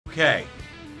Okay,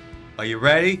 are you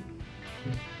ready?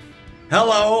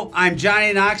 Hello, I'm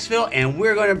Johnny Knoxville, and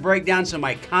we're going to break down some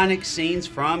iconic scenes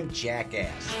from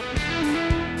Jackass.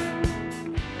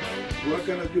 What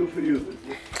can I do for you?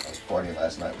 I was partying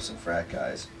last night with some frat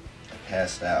guys. I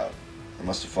passed out. I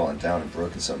must have fallen down and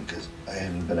broken something because I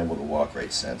haven't been able to walk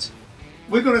right since.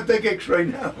 We're going to take X-ray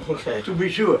now. Okay. To be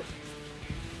sure.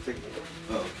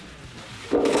 Oh.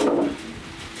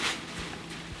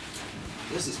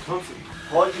 This is comfy.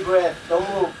 Hold your breath. Don't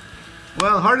move.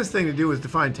 Well, the hardest thing to do was to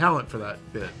find talent for that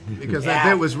bit, because that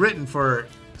bit was written for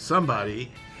somebody,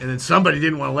 and then somebody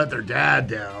didn't want to let their dad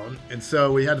down, and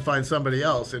so we had to find somebody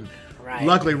else. And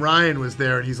luckily Ryan was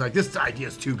there, and he's like, "This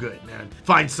idea's too good, man.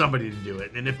 Find somebody to do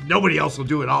it, and if nobody else will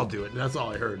do it, I'll do it." And that's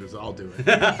all I heard is, "I'll do it."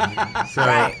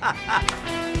 So.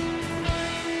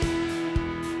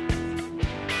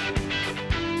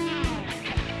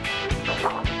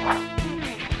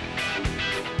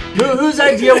 Whose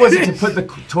idea was it to put the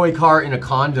toy car in a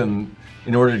condom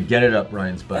in order to get it up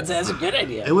Ryan's butt? That's a good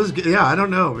idea. It was, yeah, I don't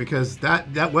know, because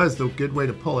that was the good way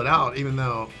to pull it out, even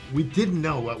though we didn't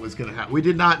know what was going to happen. We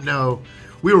did not know.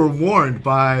 We were warned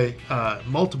by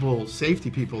multiple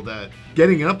safety people that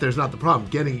getting it up there is not the problem.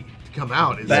 Getting to come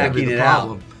out is going to be the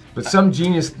problem. But some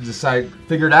genius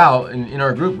figured out in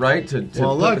our group, right? To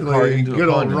well, put the car luckily, into good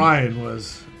a old condom. Ryan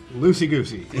was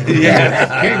loosey-goosey.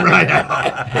 Yeah, came right out.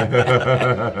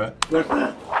 What's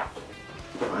that?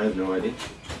 I have no idea.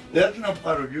 That's not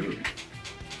part of you.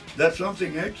 That's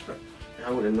something extra. I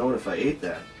would have known if I ate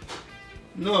that.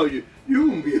 No, you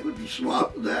won't be able to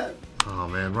swallow that. Oh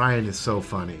man, Ryan is so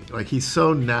funny. Like, he's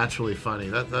so naturally funny.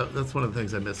 That's one of the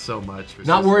things I miss so much.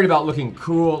 Not worried about looking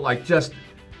cool, just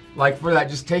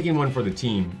taking one for the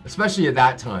team, especially at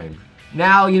that time.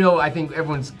 Now, you know, I think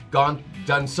everyone's done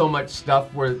so much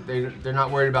stuff where they're not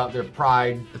worried about their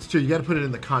pride. It's true. You got to put it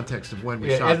in the context of when we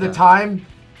shot at the that. time.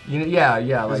 You know, yeah.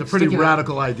 It was a pretty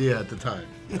radical idea at the time.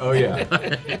 Oh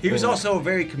yeah. He was also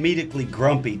very comedically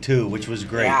grumpy too, which was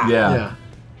great. Yeah.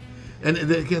 And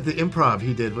the improv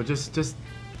he did was just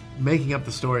making up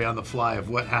the story on the fly of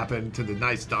what happened to the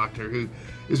nice doctor who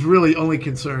is really only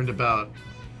concerned about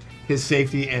his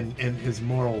safety and his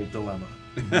moral dilemma.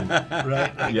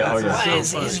 Right? Like, yeah. Oh yeah.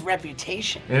 His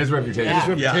reputation. And his reputation. Yeah. His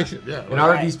reputation. Yeah. And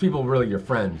are these people really your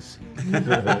friends? God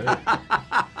damn it!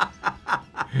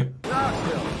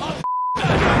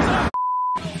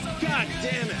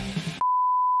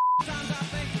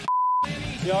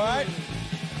 You alright?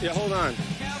 Yeah, hold on.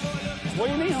 What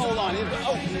do you mean, hold on? The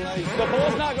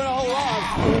ball's not gonna hold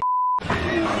on.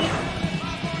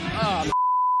 Oh,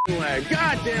 way.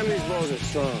 God damn, these balls are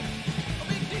strong.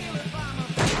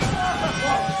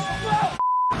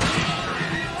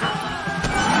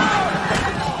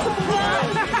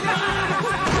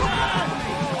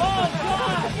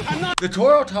 The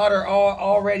Toro Totter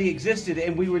already existed,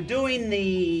 and we were doing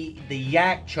the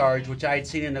yak charge, which I had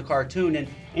seen in the cartoon. And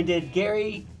did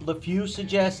Gary LeFew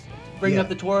suggest bringing up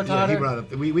the Toro Totter? Yeah, he brought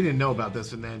up. We didn't know about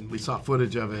this, and then we saw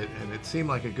footage of it, and it seemed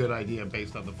like a good idea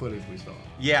based on the footage we saw.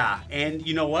 Yeah, and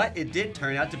you know what? It did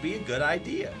turn out to be a good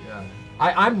idea. Yeah.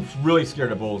 I'm really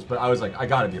scared of bulls, but I was like, I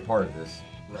got to be a part of this.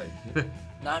 Right.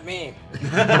 Not me.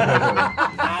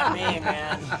 Not me,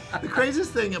 man. The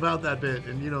craziest thing about that bit,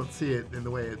 and you don't see it in the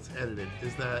way it's edited,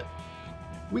 is that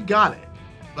we got it.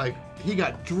 Like, he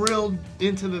got drilled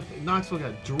into Knoxville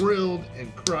got drilled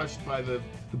and crushed by the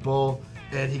bull,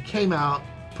 and he came out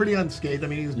pretty unscathed. I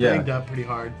mean, he was banged up pretty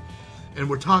hard. And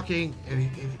we're talking,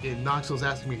 and Knoxville's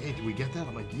asking me, "Hey, did we get that?"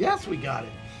 I'm like, "Yes, we got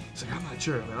it." He's like, "I'm not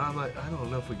sure." And I'm like, "I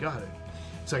don't know if we got it."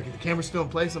 It's like, "The camera's still in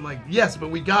place?" I'm like, "Yes,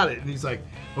 but we got it." And he's like,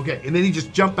 "Okay." And then he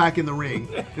just jumped back in the ring.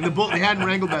 And the bull, they hadn't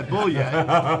wrangled that bull yet.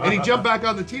 And he jumped back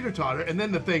on the teeter-totter, and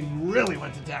then the thing really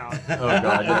went to town. Oh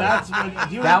God! And that's when,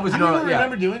 do you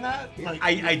remember doing that? Like,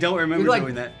 I don't remember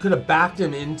doing that. Could have backed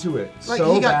him into it like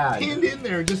so he got bad. pinned in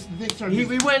there. Just the thing started.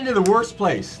 We went into the worst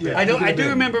place. Yeah. I do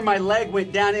remember my leg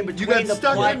went down in between. You got the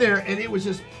stuck plank. in there, and it was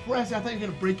just pressed. I thought you were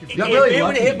gonna break your foot. If it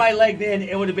would have hit my leg then,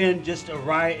 it would have been just a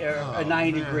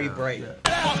 90-degree break.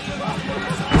 I'm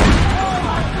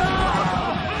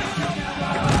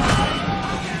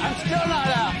still not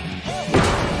out.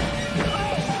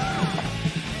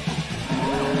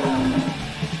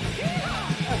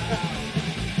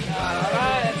 All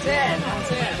right, that's it.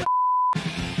 That's it.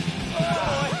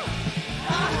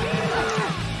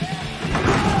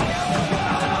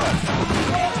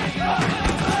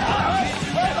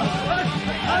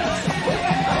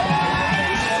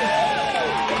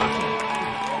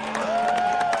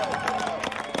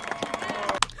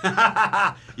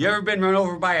 You ever been run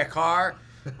over by a car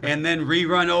and then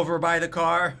rerun over by the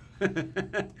car?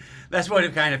 That's what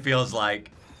it kind of feels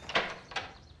like.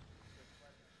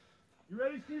 You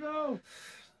ready, Steve-O?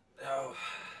 No.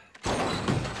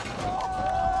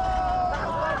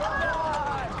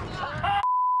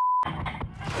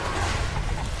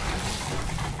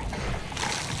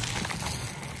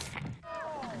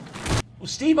 Well,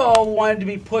 Steve-O wanted to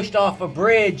be pushed off a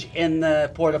bridge in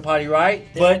the porta potty, right?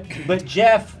 But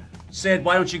Jeff said,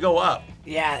 "Why don't you go up?"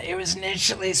 Yeah, it was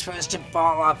initially supposed to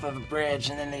fall off of a bridge,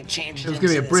 and then they changed it. It was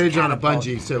going to be a bridge on a catapult.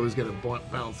 bungee, so it was going to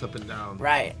bounce up and down.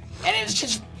 Right, and it was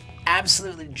just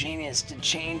absolutely genius to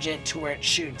change it to where it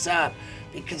shoots up,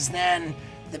 because then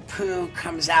the poo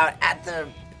comes out at the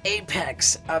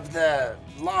apex of the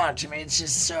launch. I mean, it's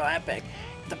just so epic.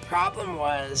 The problem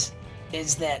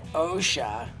is that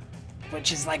OSHA,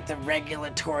 which is like the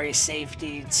regulatory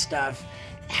safety stuff,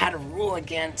 had a rule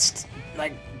against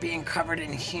like being covered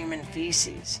in human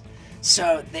feces.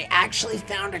 So they actually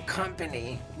found a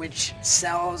company which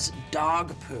sells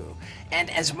dog poo,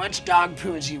 and as much dog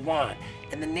poo as you want.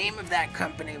 And the name of that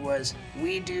company was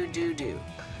We Do Doo Doo.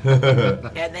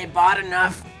 And they bought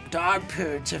enough dog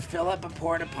poo to fill up a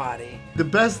porta potty. The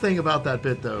best thing about that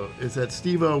bit, though, is that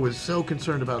Steve-O was so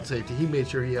concerned about safety. He made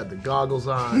sure he had the goggles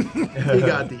on. He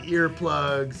got the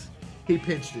earplugs. He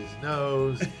pinched his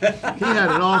nose. He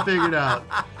had it all figured out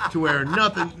to where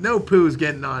no poo's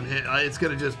getting on him. It's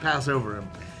going to just pass over him.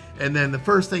 And then the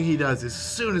first thing he does, as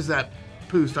soon as that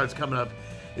poo starts coming up,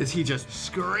 is he just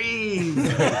screams.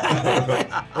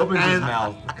 Opens his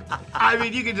mouth. I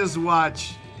mean, you can just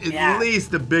watch at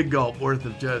least a big gulp worth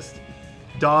of just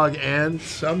dog and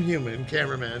some human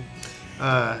cameraman.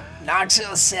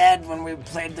 Knoxville said when we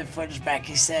played the footage back,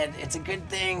 he said, "It's a good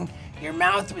thing your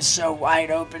mouth was so wide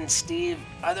open, Steve.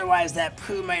 Otherwise, that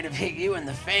poo might have hit you in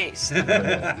the face." You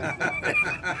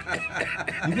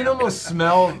can almost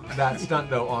smell that stunt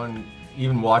though on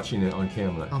even watching it on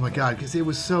camera. Oh my God, because it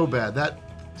was so bad.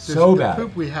 The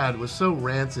poop we had was so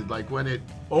rancid. Like when it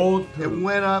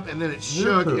went up and then it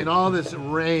shook and all this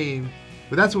rain.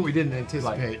 But that's what we didn't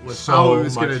anticipate was how it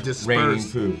was going to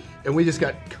disperse. And we just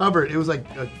got covered. It was like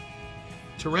a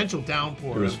torrential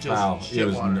downpour. It was of foul. just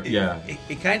shit water.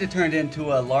 It kind of turned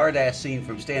into a lard-ass scene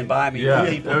from Stand By Me. Yeah,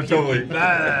 it was totally.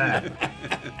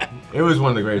 It was one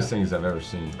of the greatest things I've ever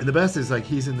seen. And the best is like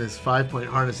he's in this 5-point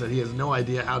harness that he has no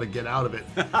idea how to get out of it.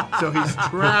 So he's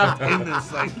trapped in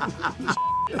this like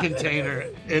container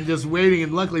and just waiting.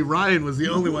 And luckily Ryan was the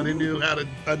only one who knew how to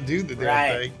undo the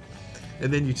damn thing.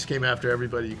 And then you just came after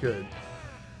everybody you could.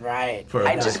 Right.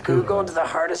 I just Googled the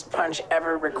hardest punch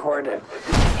ever recorded.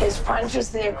 His punch is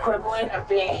the equivalent of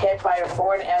being hit by a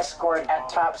Ford Escort at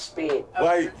top speed.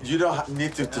 Why, you don't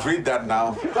need to read that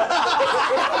now.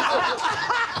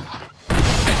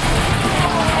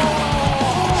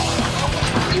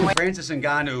 Francis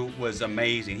Ngannou was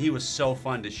amazing. He was so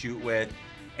fun to shoot with.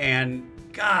 And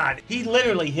God, he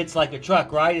literally hits like a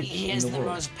truck, right? He is the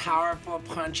most powerful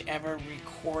punch ever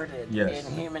recorded in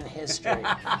human history.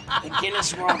 The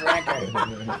Guinness World Record.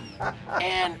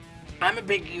 And I'm a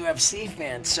big UFC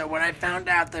fan, so when I found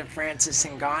out that Francis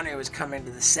Ngannou was coming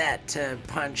to the set to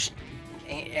punch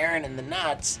Aaron in the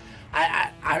nuts,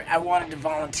 I wanted to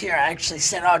volunteer. I actually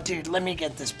said, "Oh, dude, let me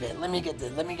get this bit. Let me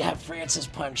have Francis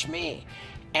punch me."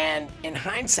 And in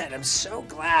hindsight, I'm so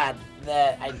glad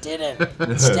that I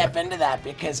didn't step into that,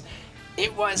 because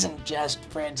it wasn't just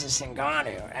Francis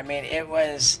Ngannou. I mean, it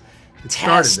was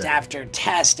test after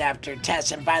test after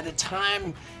test. And by the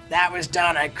time that was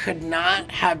done, I could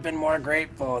not have been more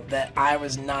grateful that I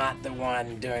was not the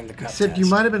one doing the cup Except test. you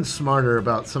might have been smarter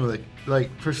about some of the, like,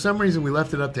 for some reason we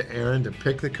left it up to Aaron to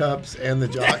pick the cups and the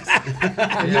jocks.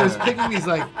 And he was picking these,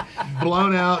 like,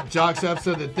 blown out jocks up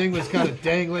so the thing was kind of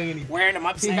dangling. And wearing them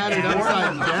upside down. He had it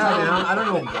upside down. I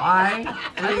don't know why.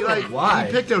 And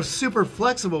he picked a super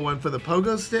flexible one for the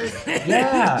pogo stick.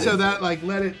 Yeah. So that, like,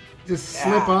 let it just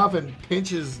slip off and pinch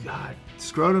his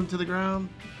scrotum to the ground.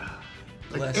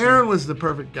 Like, Aaron was the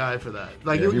perfect guy for that.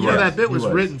 Like, that bit was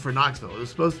written for Knoxville. It was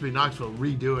supposed to be Knoxville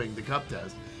redoing the cup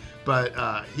test. But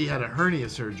he had a hernia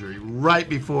surgery right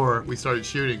before we started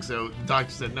shooting. So the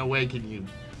doctor said, "No way can you."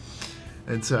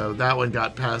 And so that one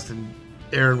got passed, and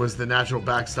Aaron was the natural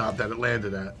backstop that it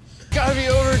landed at. Gotta be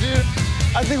over, dude.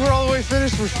 I think we're all the way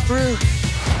finished. We're through.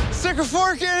 Stick a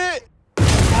fork in it!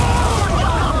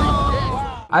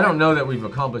 I don't know that we've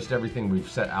accomplished everything we've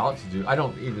set out to do. I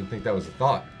don't even think that was a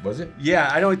thought, was it? Yeah,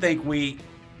 I don't think we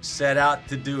set out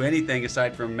to do anything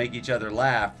aside from make each other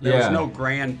laugh. There was no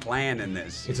grand plan in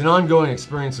this. It's an ongoing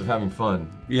experience of having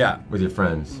fun. Yeah. With your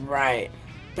friends. Right.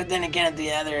 But then again,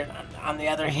 on the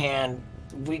other hand,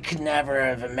 we could never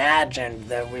have imagined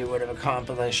that we would have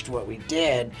accomplished what we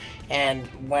did. And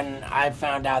when I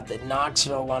found out that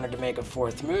Knoxville wanted to make a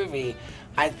fourth movie,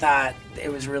 I thought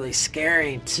it was really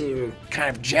scary to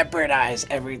kind of jeopardize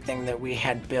everything that we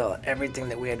had built, everything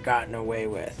that we had gotten away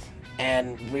with.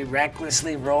 And we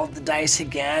recklessly rolled the dice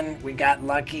again, we got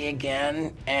lucky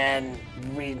again, and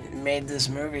we made this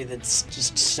movie that's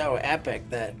just so epic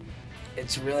that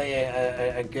it's really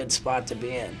a good spot to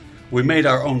be in. We made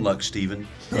our own luck, Steven.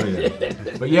 Oh, yeah.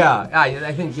 But yeah,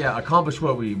 I think, accomplished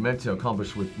what we meant to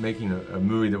accomplish with making a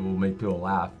movie that will make people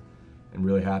laugh and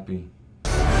really happy.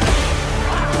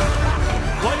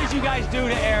 What did you guys do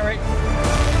to Eric?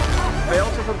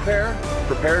 Fail to prepare,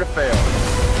 prepare to fail.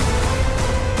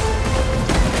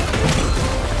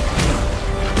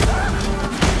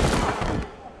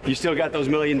 You still got those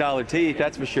 $1 million teeth,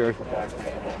 that's for sure.